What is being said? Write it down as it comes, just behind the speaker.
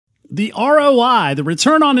the ROI, the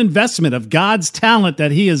return on investment of God's talent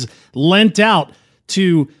that he has lent out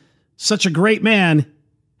to such a great man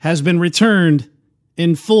has been returned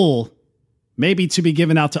in full, maybe to be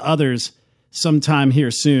given out to others sometime here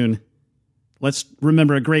soon. Let's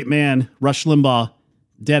remember a great man, Rush Limbaugh,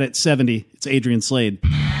 dead at 70. It's Adrian Slade.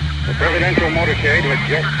 The presidential motorcade had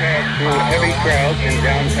just passed through heavy crowds in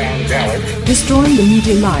downtown Dallas. Destroying the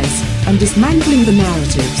media lies and dismantling the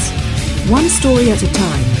narratives. One story at a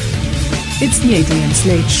time. It's the Adrian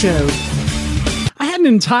Slade Show. I had an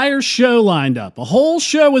entire show lined up. A whole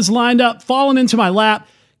show was lined up, fallen into my lap.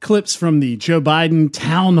 Clips from the Joe Biden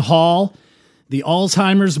town hall, the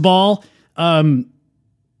Alzheimer's ball,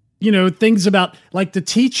 things about like the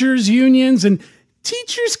teachers' unions and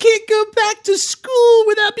teachers can't go back to school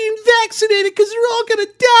without being vaccinated because they're all going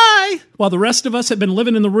to die. While the rest of us have been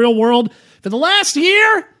living in the real world for the last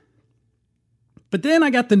year. But then I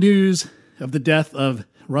got the news of the death of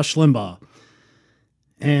Rush Limbaugh.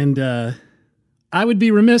 And I would be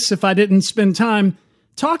remiss if I didn't spend time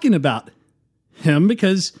talking about him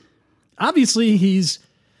because obviously he's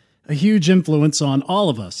a huge influence on all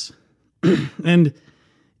of us. And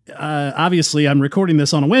obviously I'm recording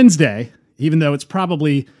this on a Wednesday, even though it's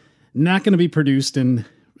probably not going to be produced and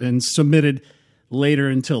submitted later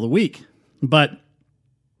until the week. But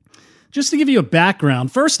just to give you a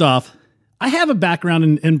background, first off, I have a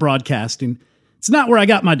background in broadcasting. It's not where I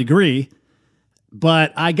got my degree,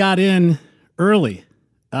 but I got in early.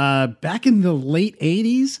 Back in the late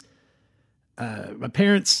 80s, my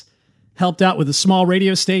parents helped out with a small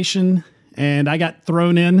radio station, and I got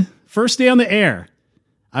thrown in. First day on the air,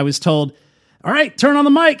 I was told, all right, turn on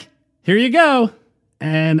the mic. Here you go.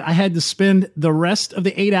 And I had to spend the rest of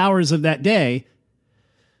the 8 hours of that day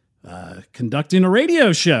conducting a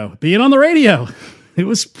radio show, being on the radio. It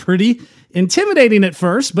was pretty intimidating at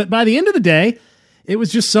first, but by the end of the day, it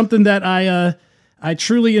was just something that I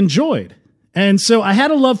truly enjoyed. And so I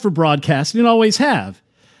had a love for broadcasting and always have.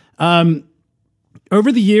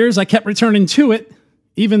 Over the years, I kept returning to it,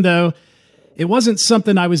 even though it wasn't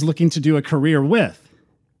something I was looking to do a career with.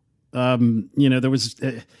 There was,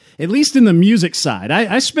 at least in the music side,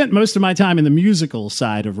 I spent most of my time in the musical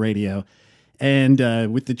side of radio.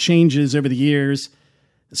 And with the changes over the years,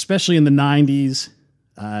 especially in the 90s,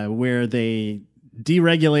 where they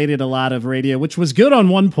deregulated a lot of radio, which was good on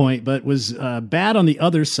one point, but was bad on the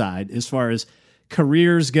other side as far as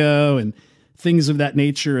careers go and things of that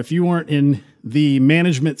nature. If you weren't in the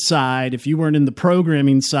management side, if you weren't in the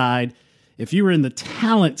programming side, if you were in the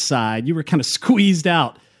talent side, you were kind of squeezed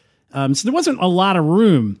out. So there wasn't a lot of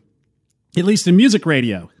room, at least in music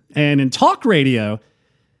radio. And in talk radio,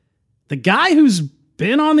 the guy who's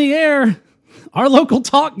been on the air, our local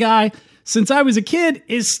talk guy, since I was a kid,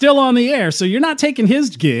 is still on the air. So you're not taking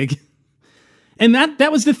his gig. And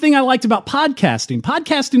that was the thing I liked about podcasting.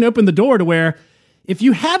 Podcasting opened the door to where if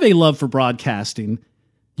you have a love for broadcasting,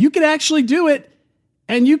 you could actually do it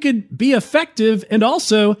and you could be effective and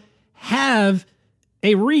also have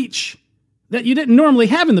a reach that you didn't normally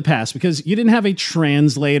have in the past because you didn't have a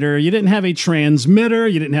translator, you didn't have a transmitter,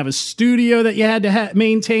 you didn't have a studio that you had to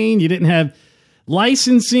maintain, you didn't have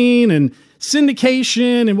licensing and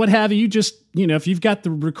syndication and what have you. You just, if you've got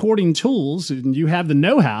the recording tools and you have the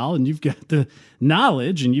know-how and you've got the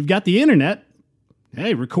knowledge and you've got the internet,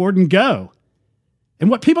 hey, record and go. And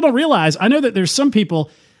what people don't realize, I know that there's some people,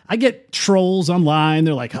 I get trolls online.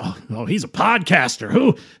 They're like, oh, he's a podcaster.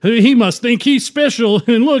 Who he must think he's special.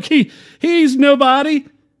 And look, he's nobody.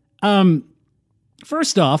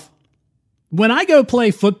 First off, when I go play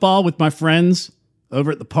football with my friends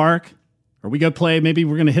over at the park, or we go play, maybe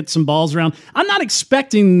we're going to hit some balls around, I'm not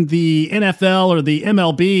expecting the NFL or the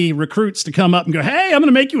MLB recruits to come up and go, hey, I'm going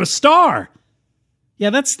to make you a star. Yeah,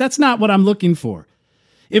 that's not what I'm looking for.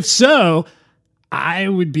 If so, I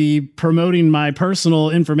would be promoting my personal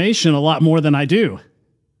information a lot more than I do.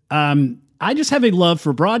 I just have a love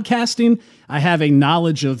for broadcasting. I have a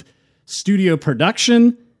knowledge of studio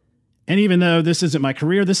production. And even though this isn't my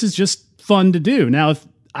career, this is just fun to do. Now, if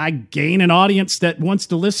I gain an audience that wants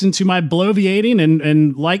to listen to my bloviating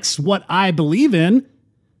and likes what I believe in,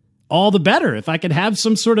 all the better. If I could have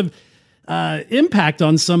some sort of impact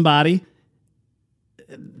on somebody,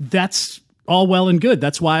 that's all well and good.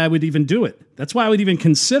 That's why I would even do it. That's why I would even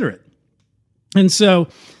consider it. And so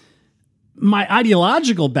my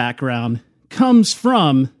ideological background comes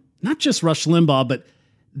from not just Rush Limbaugh, but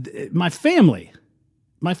my family.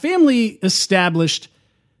 My family established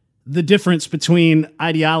the difference between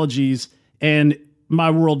ideologies and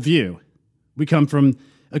my worldview. We come from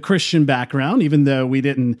a Christian background, even though we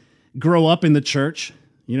didn't grow up in the church.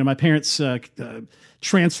 You know, my parents'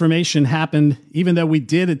 transformation happened, even though we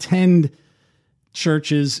did attend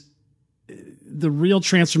churches. The real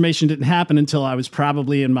transformation didn't happen until I was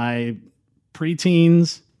probably in my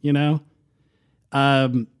preteens, you know.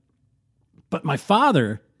 But my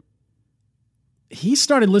father, he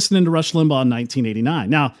started listening to Rush Limbaugh in 1989.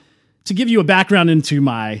 Now, to give you a background into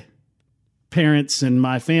my parents and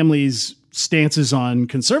my family's stances on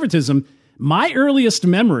conservatism, my earliest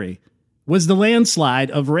memory was the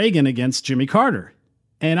landslide of Reagan against Jimmy Carter.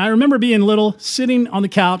 And I remember being little, sitting on the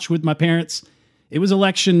couch with my parents. It was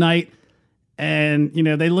election night. And, you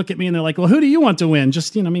know, they look at me and they're like, well, who do you want to win?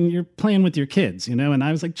 Just, you know, I mean, you're playing with your kids, you know? And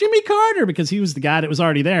I was like, Jimmy Carter, because he was the guy that was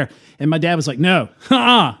already there. And my dad was like, no,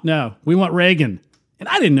 no, we want Reagan. And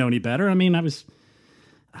I didn't know any better. I mean, I was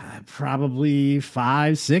probably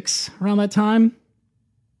 5, 6 around that time.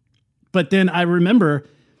 But then I remember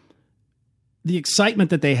the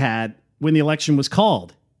excitement that they had when the election was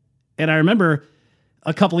called. And I remember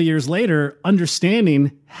a couple of years later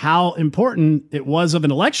understanding how important it was of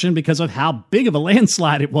an election because of how big of a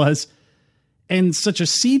landslide it was and such a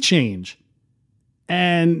sea change.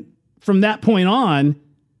 And from that point on,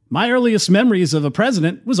 my earliest memories of a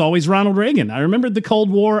president was always Ronald Reagan. I remembered the Cold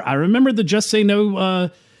War. I remembered the Just Say No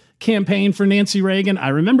campaign for Nancy Reagan. I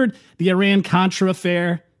remembered the Iran-Contra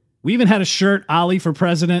affair. We even had a shirt, Ali for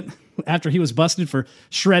President, after he was busted for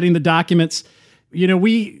shredding the documents. You know,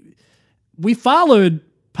 we followed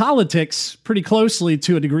politics pretty closely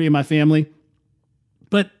to a degree in my family.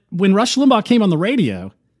 But when Rush Limbaugh came on the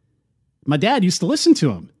radio, my dad used to listen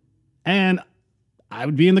to him. And I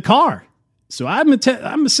would be in the car. So I'm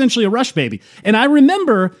essentially a Rush baby. And I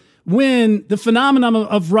remember when the phenomenon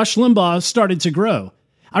of Rush Limbaugh started to grow.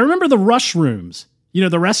 I remember the Rush rooms, you know,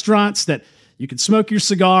 the restaurants that you could smoke your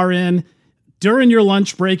cigar in. During your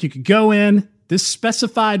lunch break, you could go in. This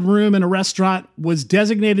specified room in a restaurant was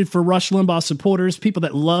designated for Rush Limbaugh supporters, people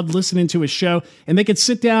that loved listening to his show, and they could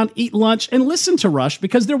sit down, eat lunch, and listen to Rush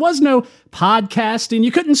because there was no podcasting.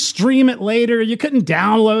 You couldn't stream it later. You couldn't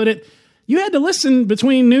download it. You had to listen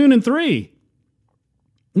between noon and 3.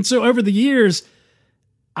 And so over the years,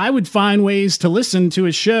 I would find ways to listen to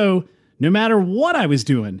his show no matter what I was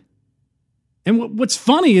doing. And what's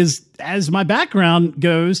funny is, as my background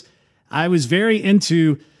goes, I was very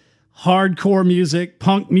into hardcore music,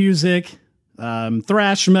 punk music,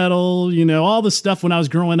 thrash metal, you know, all the stuff when I was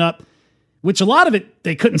growing up, which a lot of it,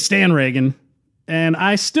 they couldn't stand Reagan. And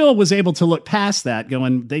I still was able to look past that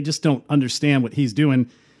going, they just don't understand what he's doing.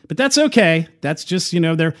 But that's okay. That's just, you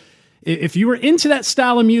know, if you were into that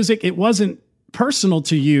style of music, it wasn't personal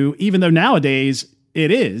to you, even though nowadays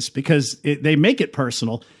it is because they make it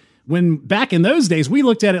personal. When back in those days, we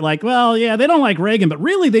looked at it like, well, yeah, they don't like Reagan, but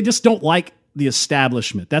really they just don't like the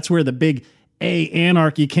establishment. That's where the big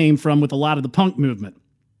anarchy came from with a lot of the punk movement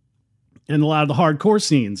and a lot of the hardcore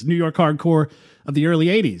scenes, New York hardcore of the early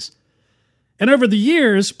 80s. And over the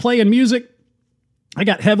years, playing music, I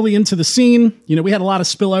got heavily into the scene. You know, we had a lot of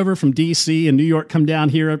spillover from D.C. and New York come down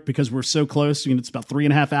here because we're so close. You know, it's about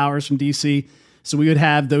 3.5 hours from D.C. So we would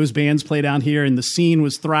have those bands play down here, and the scene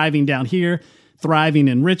was thriving down here, thriving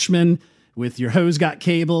in Richmond with Your Hose Got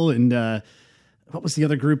Cable. And what was the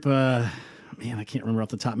other group? Man, I can't remember off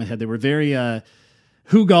the top of my head. They were very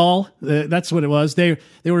Hugal. That's what it was. They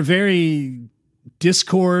were very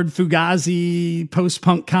Discord, Fugazi,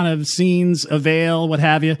 post-punk kind of scenes, Avail, what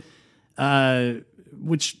have you.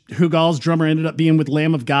 Which Hugal's drummer ended up being with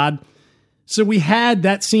Lamb of God. So we had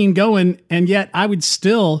that scene going, and yet I would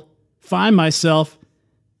still find myself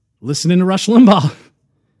listening to Rush Limbaugh.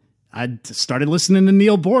 I started listening to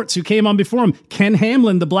Neil Bortz, who came on before him, Ken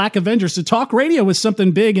Hamlin, the Black Avengers. So talk radio was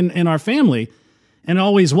something big in our family, and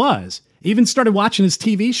always was. Even started watching his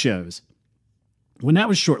TV shows when that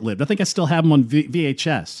was short-lived. I think I still have them on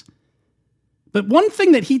VHS. But one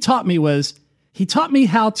thing that he taught me was he taught me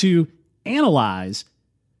how to analyze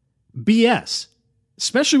BS,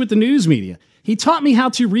 especially with the news media. He taught me how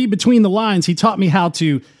to read between the lines. He taught me how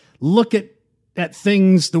to look at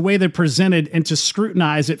things the way they're presented and to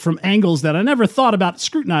scrutinize it from angles that I never thought about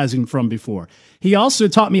scrutinizing from before. He also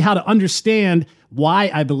taught me how to understand why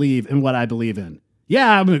I believe in what I believe in.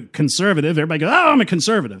 Yeah, I'm a conservative. Everybody goes, oh, I'm a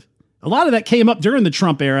conservative. A lot of that came up during the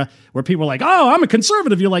Trump era where people were like, oh, I'm a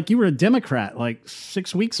conservative. You're like, you were a Democrat like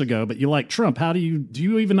 6 weeks ago, but you like Trump. Do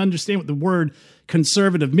you even understand what the word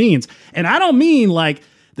conservative means? And I don't mean like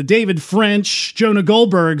the David French, Jonah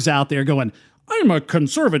Goldbergs out there going, I'm a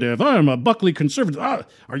conservative. I'm a Buckley conservative.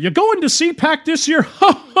 Are you going to CPAC this year?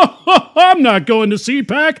 I'm not going to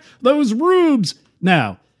CPAC. Those rubes.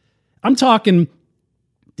 Now, I'm talking,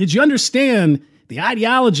 did you understand the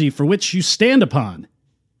ideology for which you stand upon?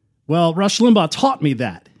 Well, Rush Limbaugh taught me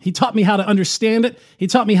that. He taught me how to understand it. He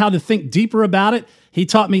taught me how to think deeper about it. He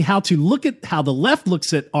taught me how to look at how the left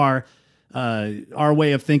looks at our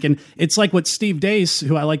way of thinking. It's like what Steve Deace,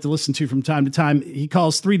 who I like to listen to from time to time, he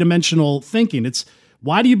calls three-dimensional thinking. It's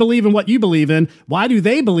why do you believe in what you believe in? Why do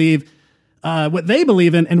they believe what they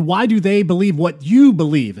believe in? And why do they believe what you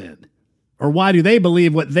believe in? Or why do they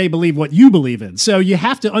believe what you believe in? So you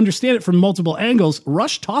have to understand it from multiple angles.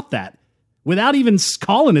 Rush taught that without even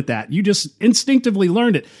calling it that. You just instinctively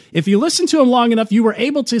learned it. If you listened to him long enough, you were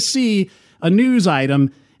able to see a news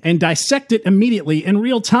item and dissect it immediately in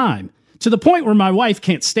real time, to the point where my wife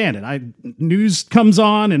can't stand it. News comes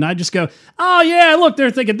on and I just go, oh yeah, look, they're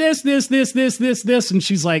thinking this. And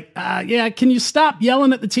she's like, yeah, can you stop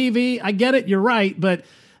yelling at the TV? I get it. You're right. But,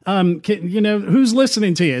 who's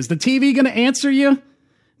listening to you? Is the TV going to answer you?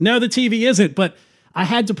 No, the TV isn't. But I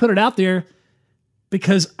had to put it out there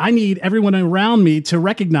because I need everyone around me to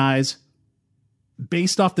recognize,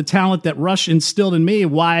 based off the talent that Rush instilled in me,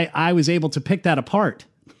 why I was able to pick that apart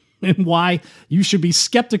and why you should be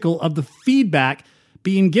skeptical of the feedback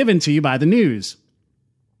being given to you by the news.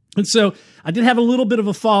 And so I did have a little bit of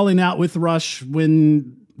a falling out with Rush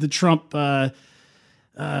when the Trump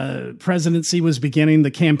presidency was beginning,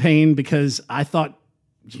 the campaign, because I thought,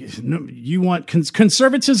 you want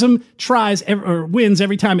conservatism wins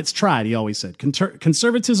every time it's tried. He always said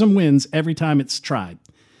conservatism wins every time it's tried.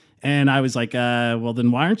 And I was like, well,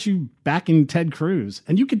 then why aren't you backing Ted Cruz?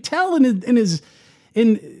 And you could tell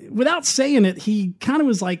without saying it, he kind of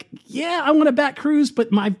was like, yeah, I want to back Cruz,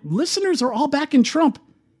 but my listeners are all backing Trump.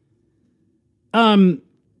 I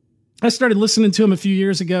started listening to him a few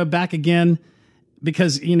years ago, back again,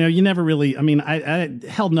 because, you never really, I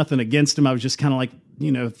held nothing against him. I was just kind of like,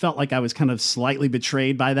 felt like I was kind of slightly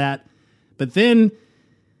betrayed by that. But then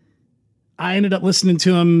I ended up listening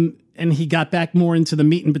to him, and he got back more into the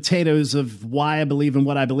meat and potatoes of why I believe in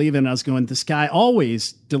what I believe in. I was going, this guy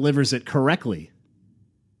always delivers it correctly.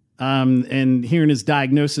 And hearing his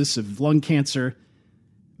diagnosis of lung cancer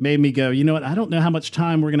made me go, you know what? I don't know how much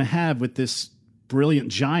time we're going to have with this brilliant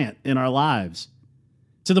giant in our lives.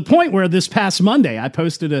 To the point where this past Monday, I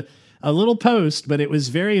posted a little post, but it was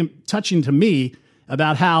very touching to me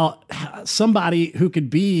about how somebody who could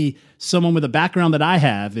be someone with a background that I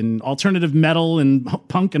have in alternative metal and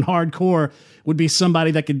punk and hardcore would be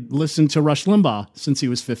somebody that could listen to Rush Limbaugh since he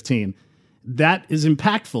was 15. That is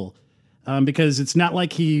impactful because it's not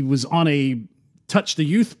like he was on a touch the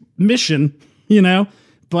youth mission,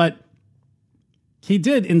 but he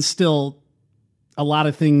did instill a lot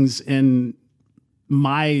of things in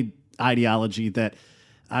my ideology that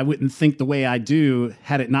I wouldn't think the way I do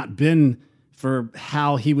had it not been for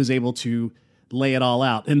how he was able to lay it all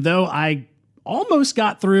out. And though I almost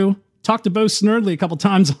got through, talked to Bo Snerdley a couple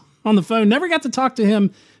times on the phone, never got to talk to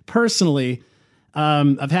him personally.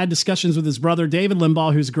 I've had discussions with his brother, David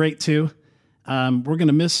Limbaugh, who's great too. We're going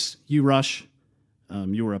to miss you, Rush.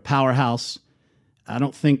 You were a powerhouse. I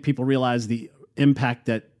don't think people realize the impact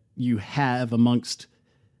that you have amongst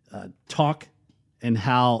talk, and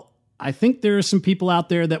how I think there are some people out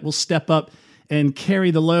there that will step up and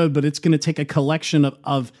carry the load, but it's going to take a collection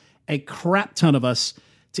of a crap ton of us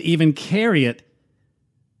to even carry it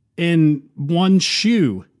in one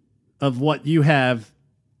shoe of what you have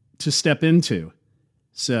to step into.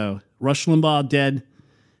 So Rush Limbaugh, dead,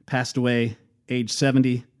 passed away, age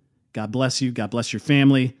 70. God bless you. God bless your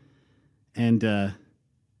family. And,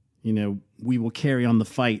 we will carry on the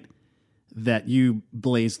fight that you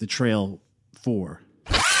blazed the trail for.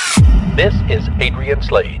 This is Adrian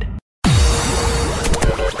Slade.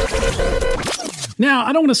 Now,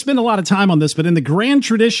 I don't want to spend a lot of time on this, but in the grand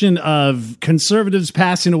tradition of conservatives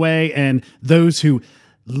passing away and those who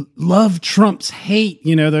love Trump's hate,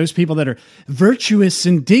 those people that are virtuous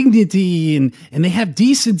and dignity and they have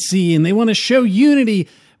decency and they want to show unity,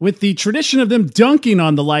 with the tradition of them dunking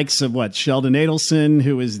on the likes of Sheldon Adelson,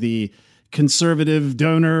 who is the conservative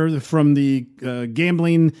donor from the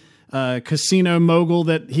gambling casino mogul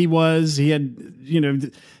that he was. He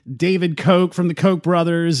had, David Koch from the Koch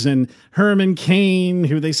brothers and Herman Cain,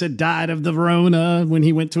 who they said died of the Rona when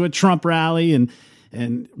he went to a Trump rally,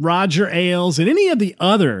 and Roger Ailes and any of the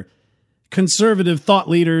other conservative thought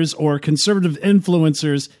leaders or conservative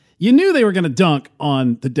influencers. You knew they were going to dunk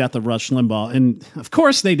on the death of Rush Limbaugh. And of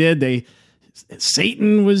course they did.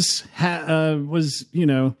 Satan was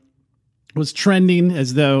trending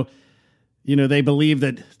as though, they believe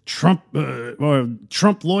that Trump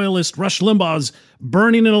loyalist Rush Limbaugh is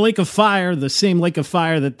burning in a lake of fire, the same lake of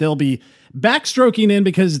fire that they'll be backstroking in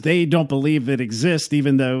because they don't believe it exists,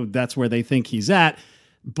 even though that's where they think he's at.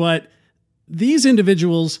 But these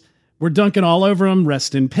individuals We're dunking all over him,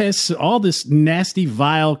 rest in piss, all this nasty,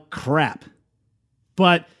 vile crap.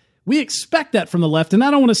 But we expect that from the left, and I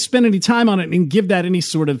don't want to spend any time on it and give that any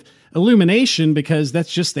sort of illumination because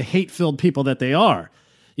that's just the hate-filled people that they are.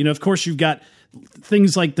 You know, of course, you've got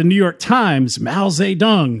things like the New York Times, Mao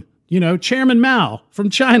Zedong, Chairman Mao from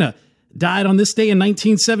China, died on this day in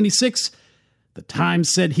 1976. The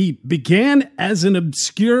Times said he began as an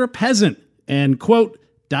obscure peasant and, quote,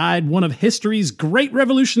 died one of history's great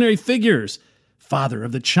revolutionary figures, father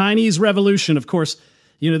of the Chinese Revolution. Of course,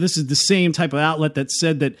 this is the same type of outlet that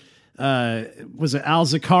said that was it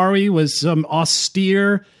al-Zakari was some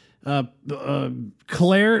austere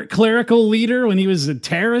clerical leader when he was a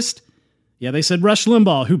terrorist. Yeah, they said Rush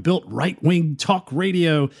Limbaugh, who built right-wing talk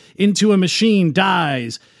radio into a machine,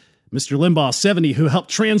 dies. Mr. Limbaugh, 70, who helped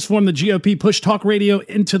transform the GOP push talk radio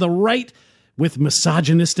into the right with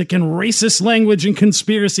misogynistic and racist language and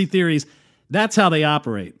conspiracy theories. That's how they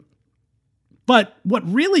operate. But what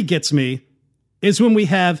really gets me is when we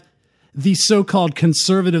have these so-called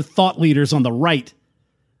conservative thought leaders on the right,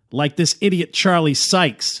 like this idiot Charlie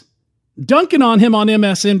Sykes, dunking on him on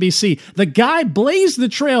MSNBC. The guy blazed the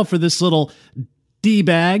trail for this little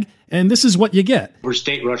D-bag, and this is what you get.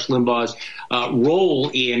 Overstate Rush Limbaugh's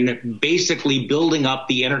role in basically building up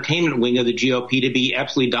the entertainment wing of the GOP to be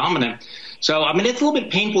absolutely dominant. So, I mean, it's a little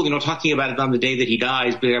bit painful, talking about it on the day that he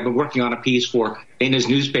dies, but I've been working on a piece for Dana's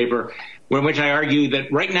newspaper, in which I argue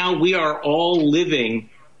that right now we are all living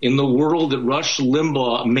in the world that Rush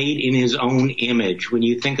Limbaugh made in his own image. When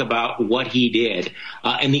you think about what he did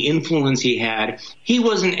and the influence he had, he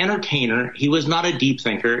was an entertainer. He was not a deep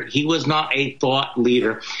thinker. He was not a thought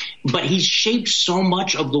leader. But he shaped so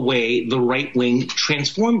much of the way the right wing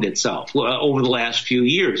transformed itself over the last few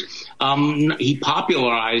years. He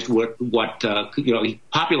popularized he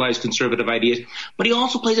popularized conservative ideas, but he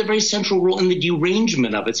also plays a very central role in the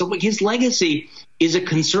derangement of it. So his legacy is a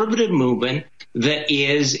conservative movement that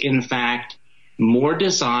is, in fact, more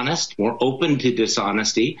dishonest, more open to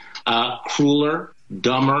dishonesty, crueler,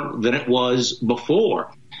 dumber than it was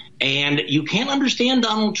before. And you can't understand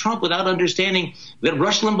Donald Trump without understanding that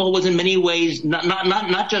Rush Limbaugh was in many ways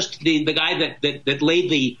not just the guy that laid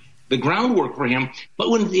the groundwork for him, but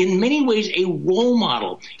in many ways a role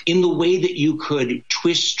model in the way that you could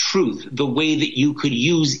twist truth, the way that you could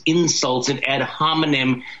use insults and ad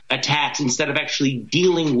hominem attacks instead of actually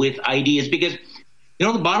dealing with ideas. Because,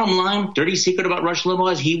 the bottom line, dirty secret about Rush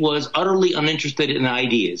Limbaugh is he was utterly uninterested in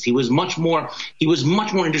ideas. He was much more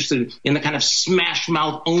interested in the kind of smash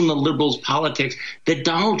mouth, own the liberals politics that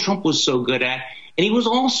Donald Trump was so good at. And he was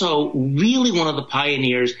also really one of the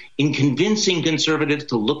pioneers in convincing conservatives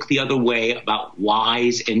to look the other way about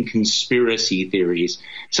lies and conspiracy theories.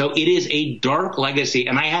 So it is a dark legacy.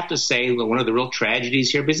 And I have to say that one of the real tragedies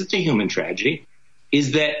here, because it's a human tragedy,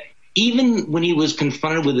 is that even when he was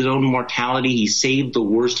confronted with his own mortality, he saved the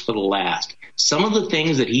worst for the last. Some of the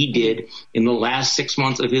things that he did in the last 6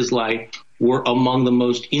 months of his life were among the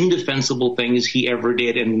most indefensible things he ever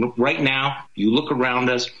did. And right now, you look around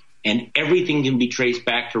us, and everything can be traced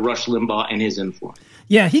back to Rush Limbaugh and his influence.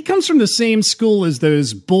 Yeah, he comes from the same school as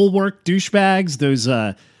those bulwark douchebags, those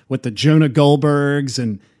with the Jonah Goldbergs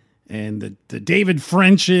and the David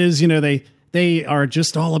Frenches. They are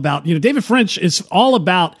just all about. David French is all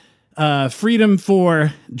about freedom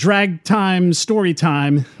for drag time, story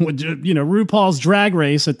time. RuPaul's Drag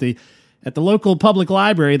Race at the local public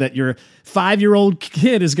library that your 5-year-old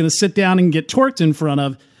kid is going to sit down and get twerked in front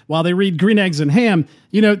of while they read Green Eggs and Ham.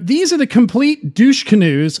 These are the complete douche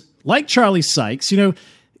canoes like Charlie Sykes.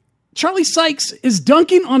 Charlie Sykes is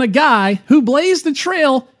dunking on a guy who blazed the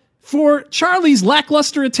trail for Charlie's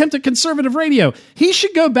lackluster attempt at conservative radio. He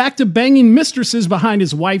should go back to banging mistresses behind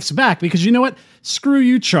his wife's back because you know what? Screw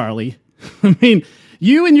you, Charlie. I mean,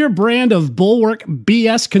 you and your brand of bulwark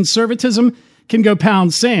BS conservatism can go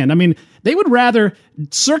pound sand. I mean, they would rather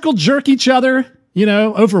circle jerk each other,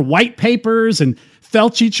 over white papers and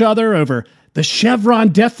felch each other over the Chevron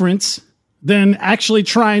deference than actually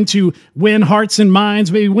trying to win hearts and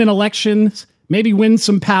minds, maybe win elections, maybe win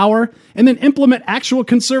some power, and then implement actual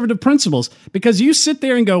conservative principles. Because you sit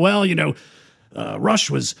there and go, well, Rush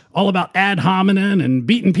was all about ad hominem and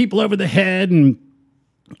beating people over the head, and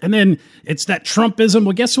then it's that Trumpism.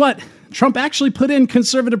 Well, guess what? Trump actually put in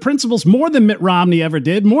conservative principles more than Mitt Romney ever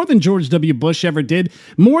did, more than George W. Bush ever did,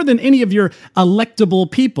 more than any of your electable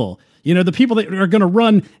people. The people that are going to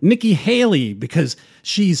run Nikki Haley because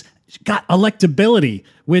she's got electability,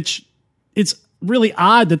 which it's really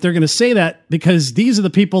odd that they're going to say that because these are the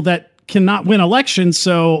people that cannot win elections.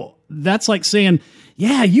 So that's like saying,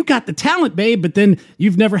 yeah, you got the talent, babe, but then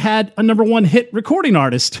you've never had a number one hit recording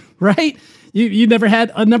artist, right? You never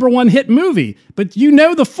had a number one hit movie, but you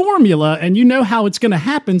know the formula and you know how it's going to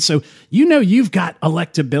happen. So you know you've got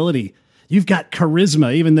electability. You've got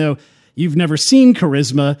charisma, even though you've never seen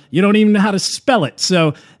charisma. You don't even know how to spell it.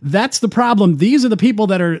 So that's the problem. These are the people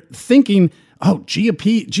that are thinking, oh,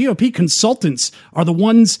 GOP consultants are the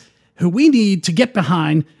ones who we need to get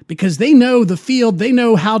behind because they know the field. They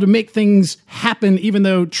know how to make things happen, even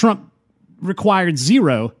though Trump required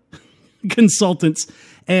 0 consultants.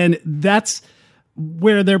 And that's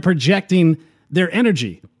where they're projecting their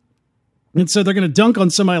energy. And so they're going to dunk on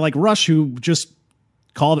somebody like Rush, who just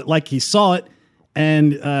called it like he saw it.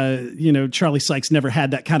 And, Charlie Sykes never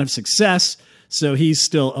had that kind of success. So he's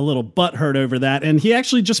still a little butthurt over that. And he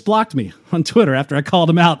actually just blocked me on Twitter after I called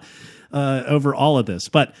him out over all of this.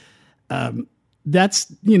 But that's,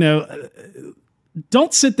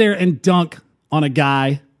 don't sit there and dunk on a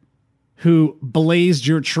guy who blazed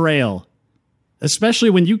your trail, especially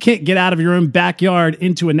when you can't get out of your own backyard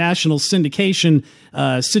into a national syndication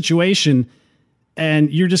situation,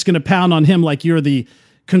 and you're just going to pound on him like you're the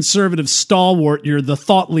conservative stalwart, you're the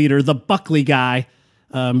thought leader, the Buckley guy,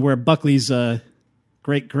 where Buckley's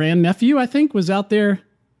great-grandnephew, I think, was out there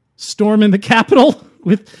storming the Capitol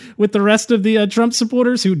with the rest of the Trump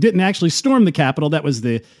supporters who didn't actually storm the Capitol. That was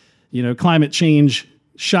the, climate change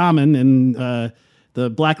shaman and the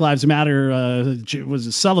Black Lives Matter was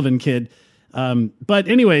a Sullivan kid. But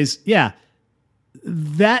anyways, yeah,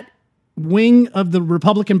 that wing of the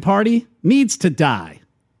Republican Party needs to die.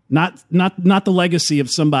 Not the legacy of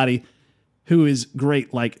somebody who is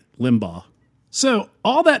great like Limbaugh. So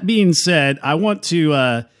all that being said, I want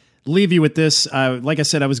to leave you with this. Like I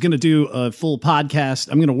said, I was going to do a full podcast.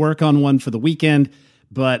 I'm going to work on one for the weekend,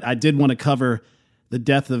 but I did want to cover the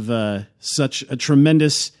death of such a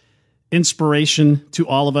tremendous inspiration to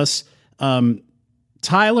all of us.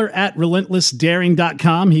 Tyler at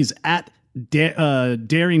relentlessdaring.com. He's at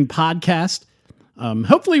Daring Podcast.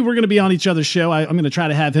 Hopefully we're going to be on each other's show. I'm going to try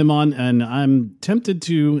to have him on, and I'm tempted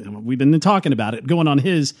to, we've been talking about it, going on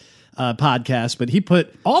his podcast, but he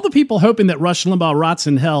put all the people hoping that Rush Limbaugh rots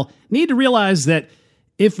in hell need to realize that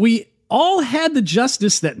if we all had the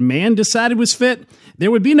justice that man decided was fit,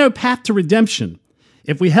 there would be no path to redemption.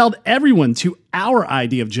 If we held everyone to our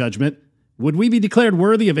idea of judgment, would we be declared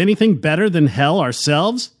worthy of anything better than hell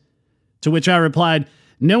ourselves? To which I replied,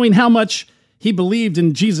 knowing how much he believed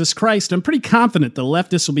in Jesus Christ, I'm pretty confident the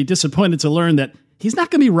leftists will be disappointed to learn that he's not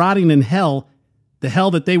going to be rotting in hell, the hell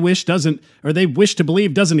that they wish doesn't, or they wish to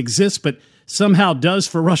believe doesn't exist, but somehow does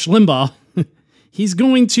for Rush Limbaugh. He's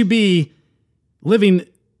going to be living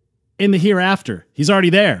in the hereafter. He's already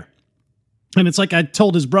there. And it's like I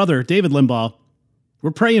told his brother, David Limbaugh,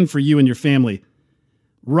 we're praying for you and your family.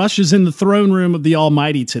 Rush is in the throne room of the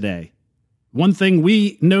Almighty today. One thing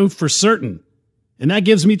we know for certain, and that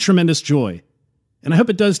gives me tremendous joy. And I hope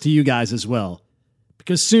it does to you guys as well,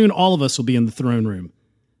 because soon all of us will be in the throne room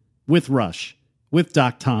with Rush, with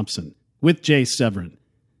Doc Thompson, with Jay Severin,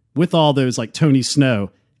 with all those like Tony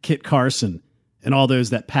Snow, Kit Carson, and all those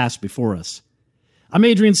that passed before us. I'm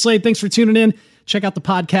Adrian Slade. Thanks for tuning in. Check out the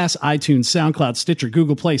podcast, iTunes, SoundCloud, Stitcher,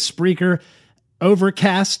 Google Play, Spreaker,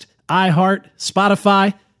 Overcast, iHeart,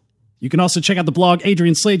 Spotify. You can also check out the blog,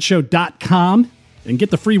 adriansladeshow.com, and get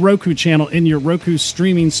the free Roku channel in your Roku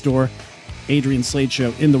streaming store. Adrian Slade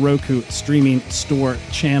Show in the Roku streaming store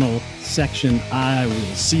channel section. I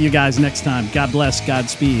will see you guys next time. God bless,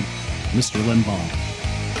 Godspeed, Mr. Limbaugh.